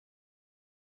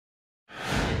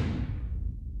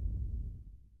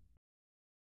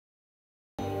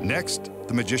Next,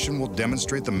 the magician will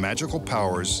demonstrate the magical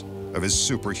powers of his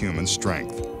superhuman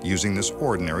strength using this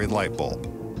ordinary light bulb.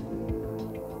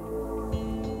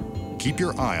 Keep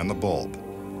your eye on the bulb.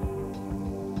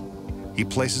 He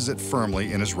places it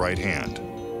firmly in his right hand.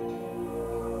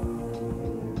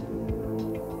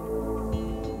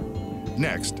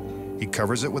 Next, he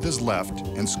covers it with his left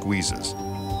and squeezes.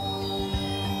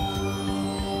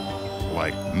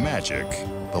 Like magic,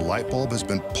 the light bulb has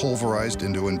been pulverized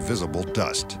into invisible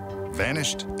dust,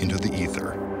 vanished into the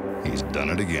ether. He's done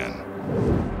it again.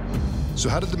 So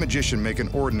how did the magician make an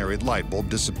ordinary light bulb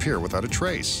disappear without a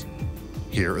trace?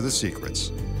 Here are the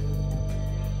secrets.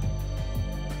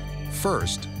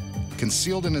 First,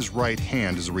 concealed in his right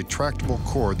hand is a retractable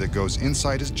cord that goes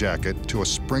inside his jacket to a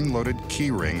spring-loaded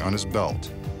key ring on his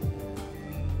belt.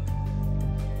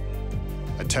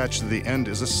 Attached to the end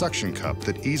is a suction cup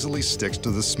that easily sticks to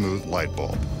the smooth light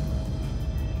bulb.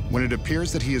 When it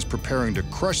appears that he is preparing to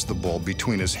crush the bulb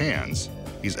between his hands,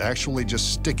 he's actually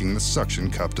just sticking the suction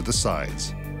cup to the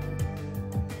sides.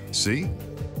 See?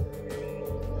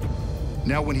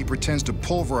 Now, when he pretends to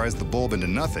pulverize the bulb into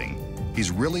nothing,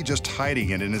 he's really just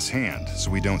hiding it in his hand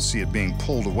so we don't see it being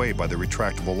pulled away by the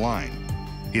retractable line.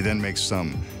 He then makes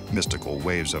some mystical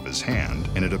waves of his hand,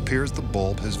 and it appears the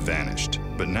bulb has vanished.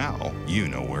 But now you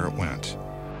know where it went.